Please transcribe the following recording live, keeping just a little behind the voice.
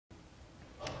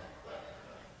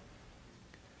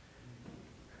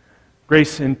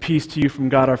Grace and peace to you from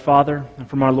God our Father and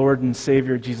from our Lord and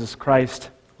Savior Jesus Christ.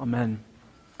 Amen.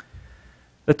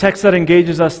 The text that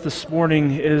engages us this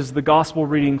morning is the gospel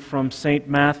reading from St.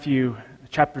 Matthew,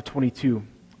 chapter 22,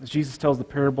 as Jesus tells the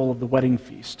parable of the wedding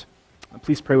feast.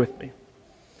 Please pray with me.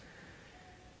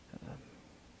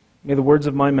 May the words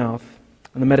of my mouth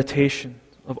and the meditation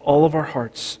of all of our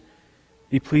hearts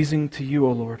be pleasing to you,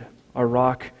 O Lord, our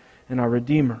rock and our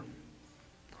Redeemer.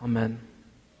 Amen.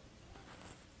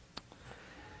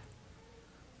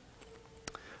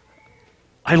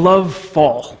 I love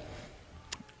fall,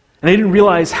 and I didn't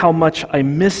realize how much I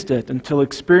missed it until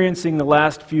experiencing the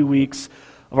last few weeks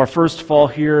of our first fall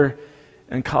here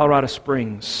in Colorado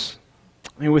Springs.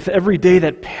 I mean, with every day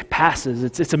that passes,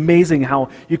 it's amazing how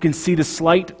you can see the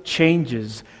slight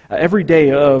changes every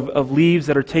day of leaves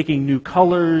that are taking new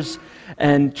colors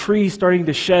and trees starting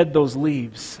to shed those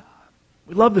leaves.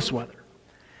 We love this weather.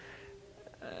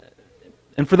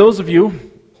 And for those of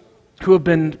you who have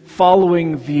been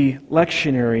following the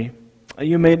lectionary,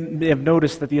 you may have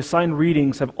noticed that the assigned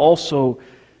readings have also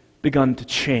begun to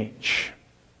change.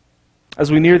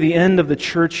 As we near the end of the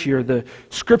church year, the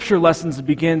scripture lessons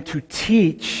begin to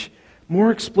teach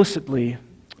more explicitly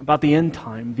about the end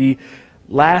time, the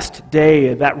last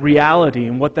day, that reality,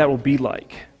 and what that will be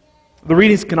like. The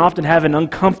readings can often have an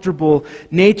uncomfortable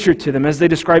nature to them as they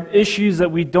describe issues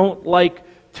that we don't like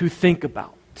to think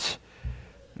about.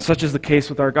 Such is the case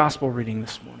with our gospel reading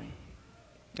this morning,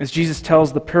 as Jesus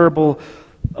tells the parable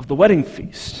of the wedding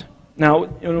feast. Now,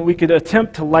 we could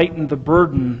attempt to lighten the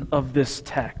burden of this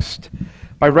text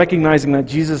by recognizing that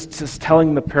Jesus is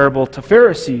telling the parable to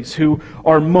Pharisees who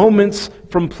are moments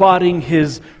from plotting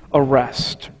his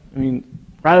arrest.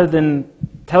 Rather than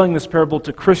telling this parable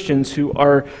to Christians who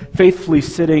are faithfully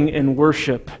sitting in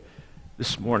worship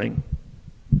this morning.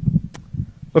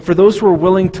 But for those who are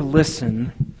willing to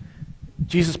listen,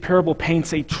 Jesus' parable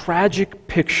paints a tragic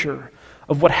picture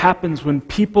of what happens when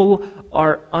people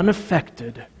are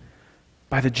unaffected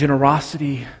by the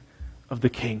generosity of the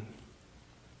king.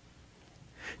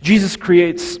 Jesus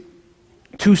creates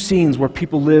two scenes where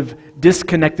people live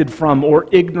disconnected from or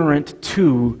ignorant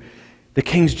to the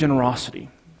king's generosity.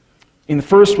 In the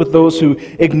first, with those who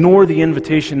ignore the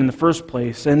invitation in the first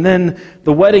place, and then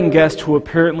the wedding guest who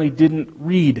apparently didn't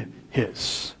read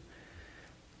his.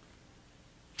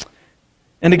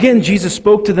 And again, Jesus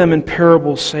spoke to them in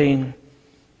parables, saying,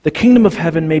 "The kingdom of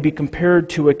heaven may be compared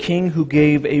to a king who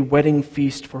gave a wedding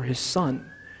feast for his son,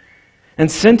 and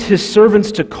sent his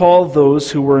servants to call those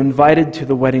who were invited to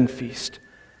the wedding feast,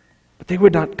 but they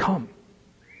would not come."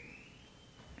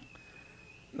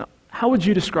 Now, how would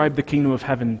you describe the kingdom of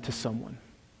heaven to someone?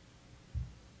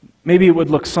 Maybe it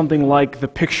would look something like the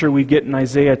picture we get in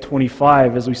Isaiah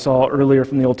 25, as we saw earlier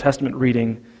from the Old Testament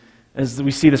reading, as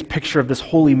we see this picture of this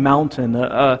holy mountain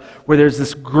where there's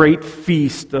this great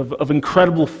feast of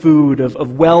incredible food,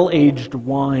 of well-aged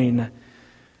wine,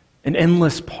 an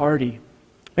endless party.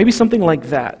 Maybe something like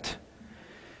that.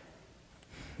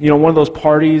 One of those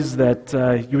parties that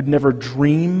you would never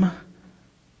dream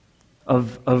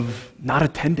of not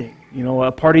attending.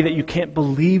 A party that you can't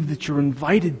believe that you're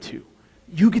invited to.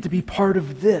 You get to be part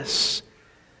of this.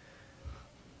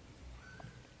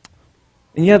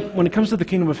 And yet, when it comes to the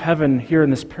kingdom of heaven here in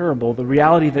this parable, the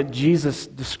reality that Jesus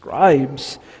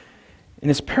describes in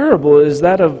his parable is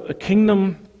that of a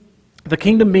kingdom, the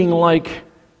kingdom being like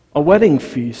a wedding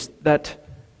feast that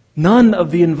none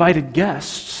of the invited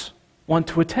guests want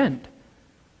to attend.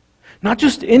 Not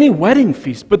just any wedding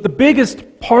feast, but the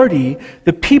biggest party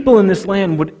the people in this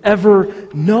land would ever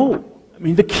know.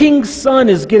 The king's son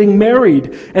is getting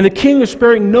married, and the king is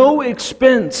sparing no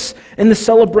expense in the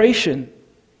celebration.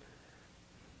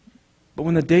 But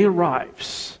when the day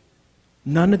arrives,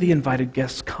 none of the invited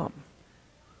guests come.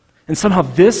 And somehow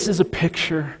this is a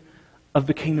picture of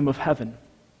the kingdom of heaven.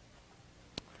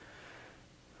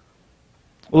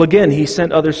 Well, again, he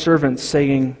sent other servants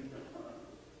saying,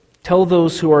 "Tell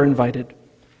those who are invited,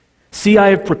 'See, I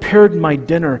have prepared my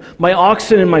dinner. My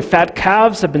oxen and my fat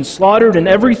calves have been slaughtered, and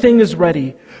everything is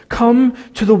ready. Come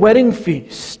to the wedding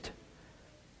feast.'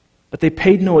 But they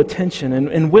paid no attention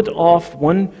and went off,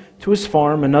 one to his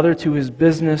farm, another to his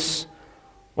business,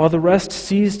 while the rest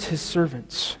seized his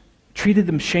servants, treated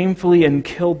them shamefully, and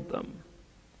killed them."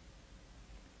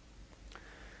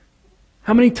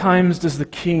 How many times does the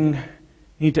king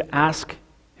need to ask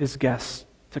his guests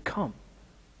to come?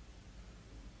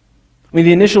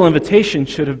 The initial invitation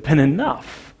should have been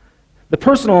enough. The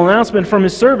personal announcement from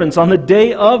his servants on the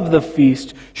day of the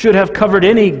feast should have covered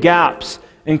any gaps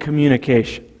in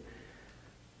communication.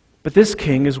 But this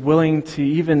king is willing to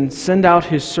even send out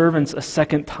his servants a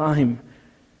second time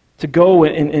to go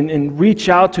and reach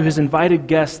out to his invited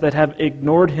guests that have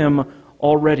ignored him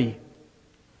already.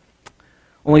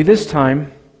 Only this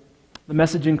time, the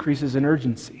message increases in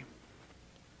urgency.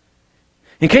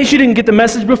 In case you didn't get the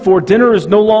message before, dinner is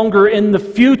no longer in the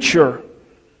future.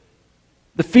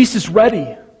 The feast is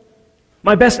ready.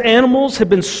 My best animals have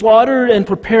been slaughtered and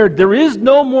prepared. There is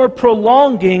no more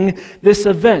prolonging this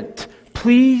event.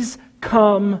 Please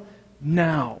come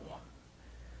now.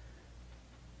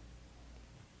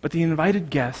 But the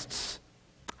invited guests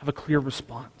have a clear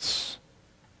response.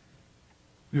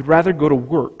 We would rather go to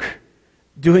work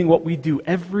doing what we do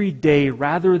every day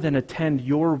rather than attend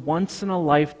your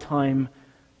once-in-a-lifetime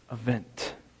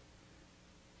event.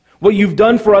 What you've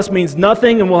done for us means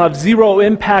nothing and will have zero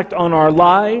impact on our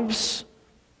lives.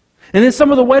 And then some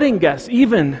of the wedding guests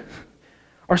even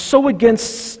are so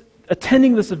against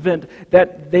attending this event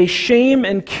that they shame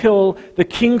and kill the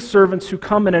king's servants who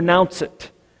come and announce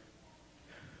it.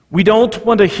 We don't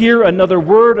want to hear another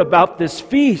word about this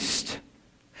feast.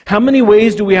 How many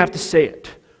ways do we have to say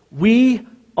it? We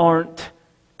aren't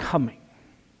coming.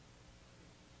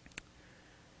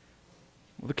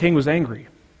 Well, the king was angry.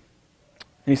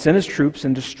 And he sent his troops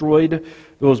and destroyed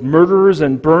those murderers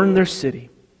and burned their city.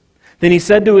 Then he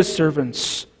said to his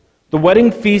servants, "The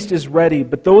wedding feast is ready,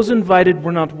 but those invited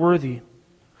were not worthy.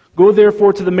 Go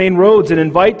therefore to the main roads and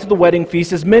invite to the wedding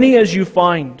feast as many as you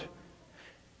find."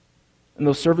 And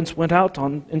those servants went out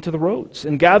into the roads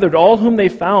and gathered all whom they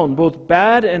found, both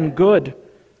bad and good.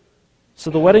 So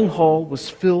the wedding hall was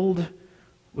filled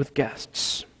with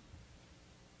guests.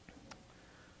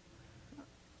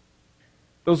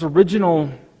 Those original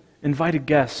invited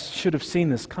guests should have seen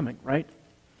this coming, right?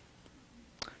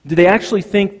 Did they actually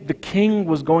think the king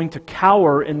was going to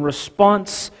cower in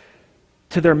response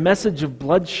to their message of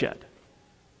bloodshed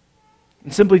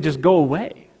and simply just go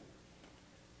away?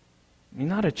 I mean,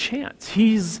 not a chance.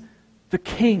 He's the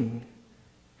king.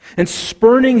 And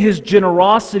spurning his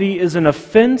generosity is an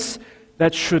offense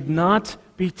that should not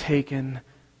be taken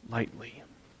lightly.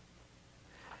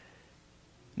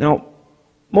 Now,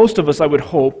 most of us, I would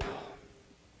hope,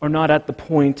 are not at the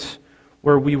point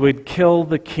where we would kill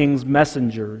the king's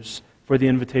messengers for the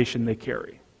invitation they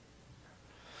carry.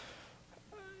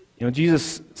 You know,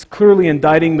 Jesus is clearly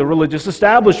indicting the religious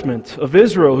establishment of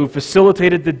Israel who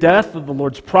facilitated the death of the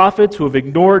Lord's prophets, who have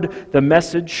ignored the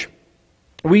message.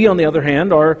 We, on the other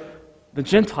hand, are the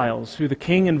Gentiles who the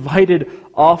king invited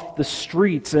off the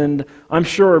streets. And I'm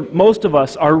sure most of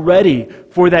us are ready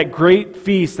for that great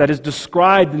feast that is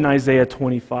described in Isaiah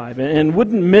 25 and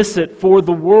wouldn't miss it for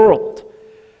the world.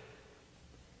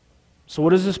 So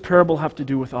what does this parable have to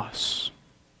do with us?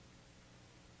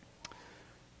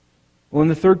 Well, in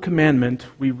the third commandment,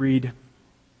 we read,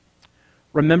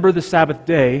 "Remember the Sabbath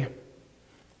day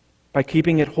by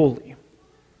keeping it holy."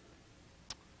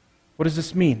 What does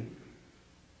this mean?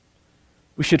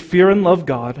 We should fear and love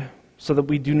God so that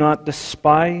we do not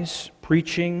despise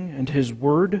preaching and His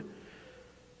Word,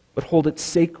 but hold it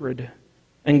sacred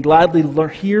and gladly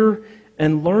hear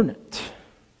and learn it.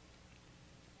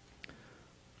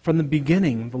 From the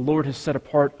beginning, the Lord has set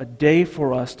apart a day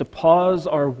for us to pause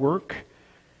our work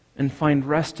and find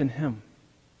rest in Him.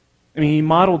 I mean, He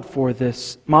modeled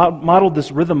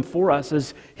this rhythm for us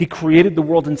as He created the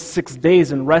world in 6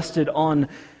 days and rested on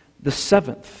the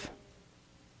seventh.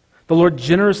 The Lord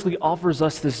generously offers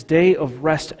us this day of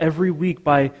rest every week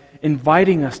by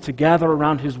inviting us to gather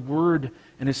around His Word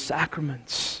and His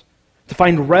sacraments, to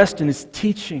find rest in His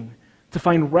teaching, to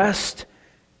find rest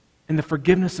in the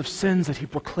forgiveness of sins that He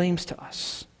proclaims to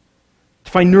us,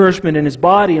 to find nourishment in His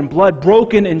body and blood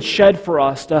broken and shed for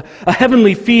us, a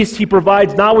heavenly feast He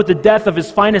provides not with the death of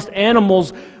His finest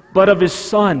animals, but of His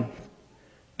Son,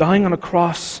 dying on a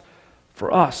cross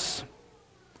for us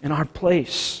in our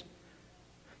place,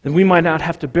 that we might not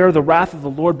have to bear the wrath of the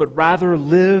Lord, but rather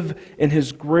live in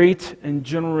His great and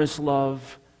generous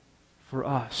love for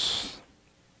us.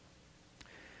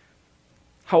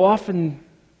 How often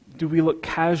do we look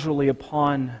casually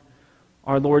upon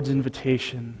our Lord's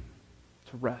invitation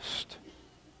to rest?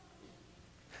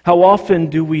 How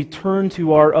often do we turn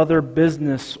to our other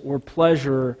business or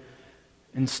pleasure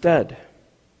instead?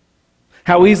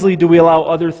 How easily do we allow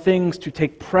other things to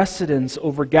take precedence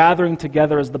over gathering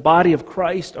together as the body of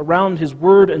Christ around His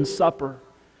Word and supper?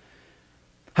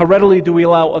 How readily do we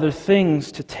allow other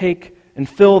things to take and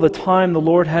fill the time the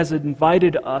Lord has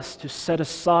invited us to set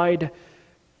aside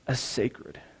as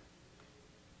sacred?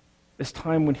 This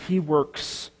time when He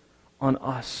works on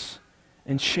us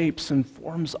and shapes and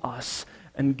forms us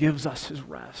and gives us His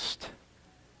rest.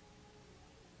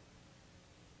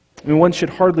 I mean, one should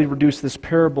hardly reduce this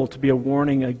parable to be a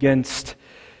warning against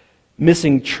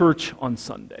missing church on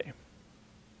Sunday.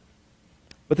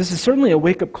 But this is certainly a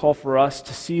wake-up call for us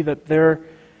to see that there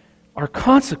are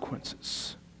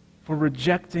consequences for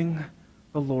rejecting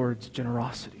the Lord's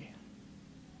generosity.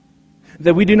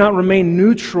 That we do not remain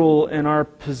neutral in our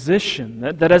position.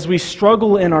 That as we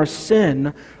struggle in our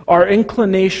sin, our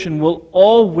inclination will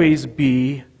always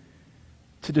be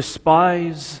to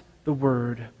despise the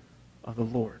word of the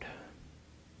Lord.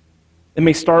 It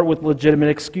may start with legitimate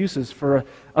excuses for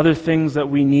other things that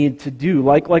we need to do,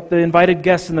 like the invited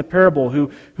guests in the parable who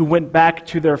went back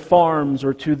to their farms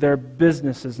or to their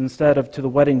businesses instead of to the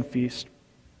wedding feast.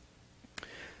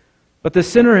 But the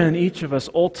sinner in each of us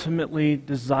ultimately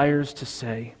desires to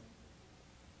say,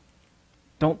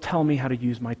 "Don't tell me how to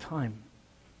use my time."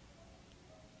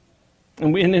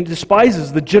 And it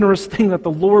despises the generous thing that the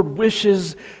Lord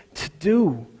wishes to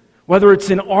do, whether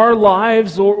it's in our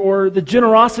lives or the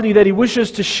generosity that He wishes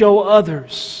to show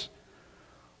others.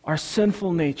 Our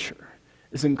sinful nature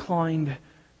is inclined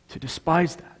to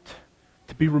despise that,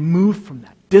 to be removed from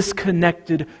that,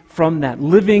 disconnected from that,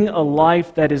 living a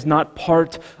life that is not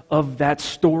part of that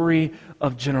story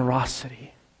of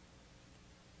generosity.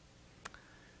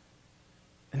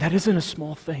 And that isn't a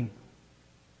small thing.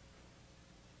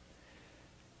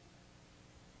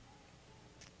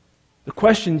 The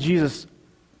question Jesus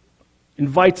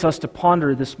invites us to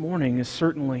ponder this morning is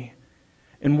certainly,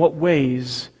 in what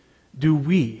ways do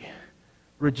we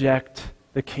reject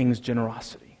the King's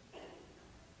generosity?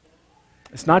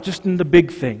 It's not just in the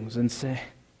big things, and say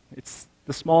it's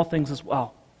the small things as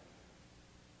well,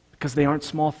 because they aren't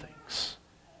small things.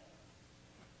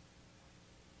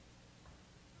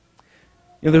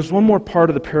 There's one more part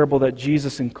of the parable that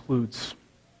Jesus includes.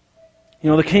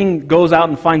 The king goes out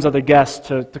and finds other guests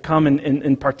to come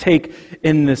and partake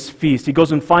in this feast. He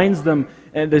goes and finds them,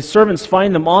 and the servants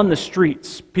find them on the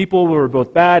streets. People who are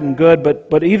both bad and good,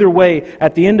 but either way,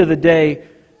 at the end of the day,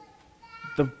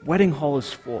 the wedding hall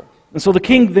is full. And so the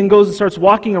king then goes and starts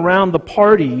walking around the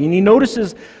party, and he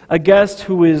notices a guest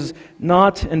who is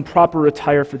not in proper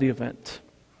attire for the event.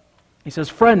 He says,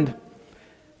 "Friend,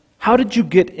 how did you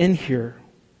get in here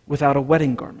without a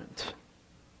wedding garment?"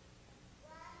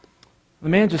 The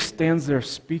man just stands there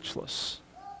speechless.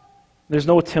 There's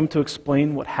no attempt to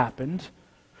explain what happened.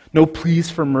 No pleas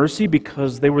for mercy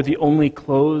because they were the only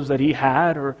clothes that he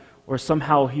had or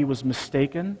somehow he was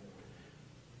mistaken.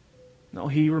 No,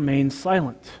 he remains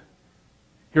silent.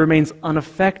 He remains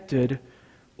unaffected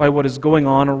by what is going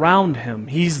on around him.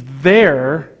 He's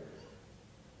there,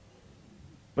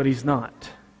 but he's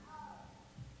not.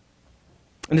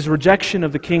 And his rejection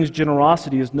of the king's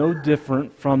generosity is no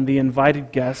different from the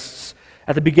invited guests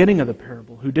at the beginning of the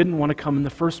parable who didn't want to come in the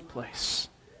first place.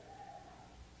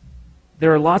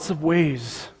 There are lots of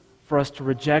ways for us to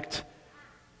reject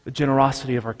the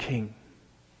generosity of our King,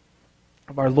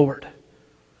 of our Lord.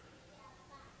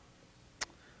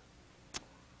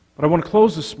 But I want to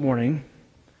close this morning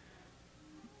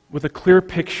with a clear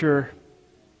picture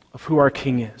of who our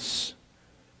King is.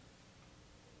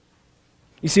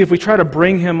 You see, if we try to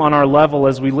bring Him on our level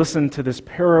as we listen to this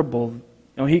parable,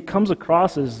 He comes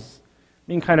across as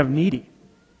being kind of needy,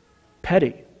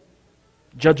 petty,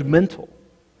 judgmental.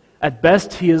 At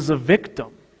best, He is a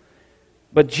victim.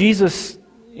 But Jesus,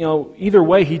 either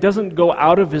way, He doesn't go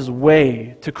out of His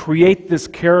way to create this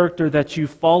character that you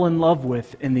fall in love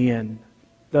with in the end,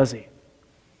 does He?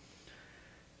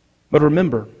 But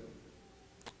remember,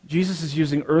 Jesus is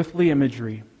using earthly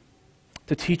imagery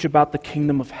to teach about the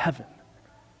kingdom of heaven,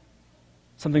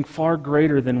 something far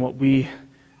greater than what we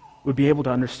would be able to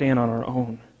understand on our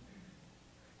own.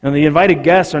 And the invited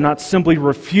guests are not simply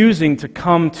refusing to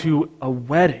come to a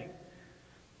wedding,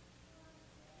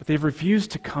 but they've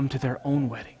refused to come to their own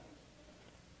wedding.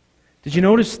 Did you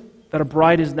notice that a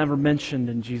bride is never mentioned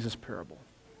in Jesus' parable?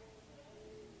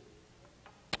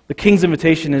 The king's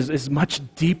invitation is much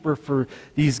deeper for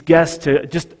these guests to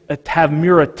just have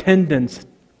mere attendance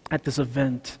at this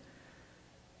event.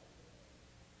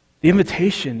 The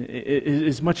invitation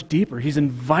is much deeper. He's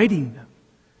inviting them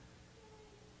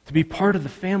to be part of the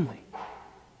family,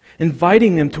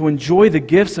 inviting them to enjoy the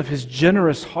gifts of His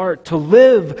generous heart, to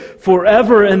live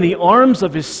forever in the arms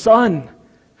of His Son,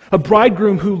 a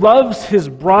bridegroom who loves his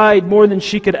bride more than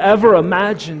she could ever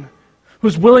imagine,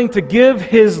 who's willing to give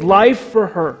His life for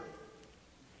her,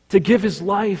 to give His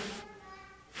life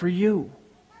for you.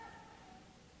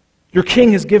 Your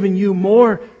King has given you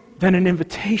more than an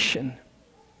invitation.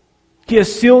 He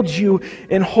has sealed you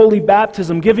in holy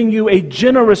baptism, giving you a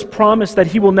generous promise that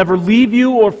He will never leave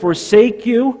you or forsake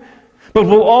you, but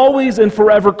will always and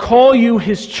forever call you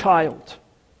His child.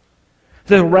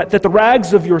 That the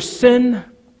rags of your sin,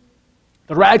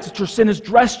 The rags that your sin has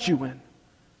dressed you in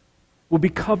will be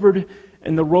covered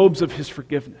in the robes of His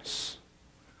forgiveness,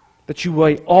 that you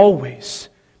will always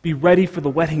be ready for the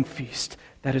wedding feast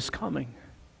that is coming.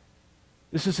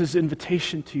 This is His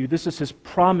invitation to you. This is His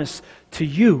promise to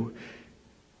you.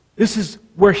 This is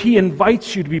where He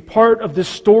invites you to be part of this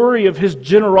story of His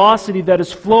generosity that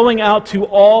is flowing out to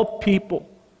all people.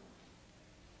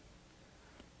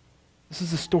 This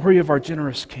is the story of our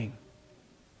generous King.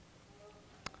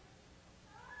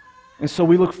 And so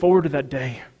we look forward to that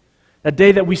day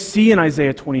that we see in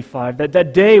Isaiah 25,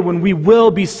 that day when we will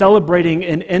be celebrating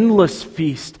an endless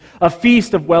feast, a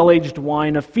feast of well-aged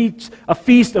wine, a feast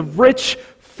of rich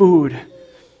food,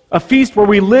 a feast where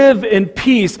we live in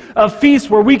peace, a feast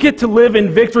where we get to live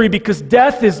in victory because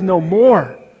death is no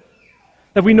more.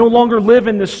 That we no longer live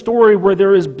in this story where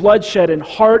there is bloodshed and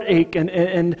heartache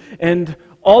and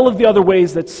all of the other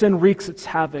ways that sin wreaks its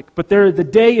havoc. But the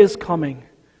day is coming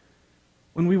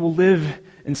when we will live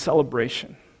in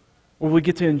celebration, where we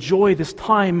get to enjoy this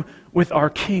time with our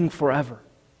King forever.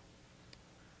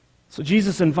 So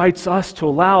Jesus invites us to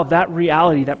allow that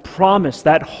reality, that promise,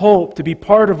 that hope to be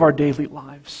part of our daily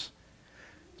lives.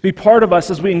 To be part of us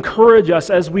as we encourage us,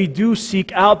 as we do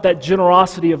seek out that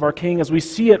generosity of our King, as we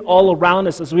see it all around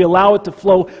us, as we allow it to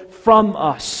flow from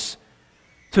us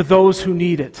to those who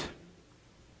need it.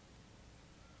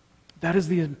 That is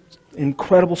the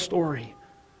incredible story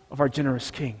of our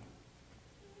generous King.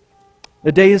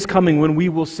 The day is coming when we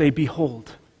will say, "Behold,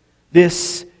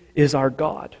 this is our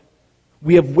God.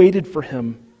 We have waited for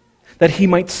Him, that He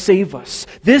might save us.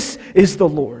 This is the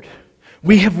Lord.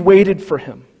 We have waited for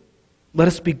Him. Let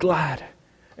us be glad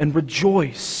and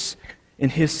rejoice in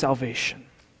His salvation."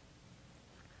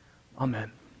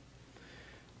 Amen.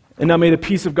 And now may the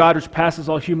peace of God, which passes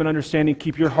all human understanding,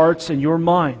 keep your hearts and your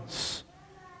minds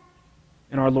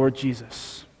in our Lord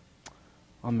Jesus.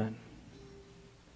 Amen.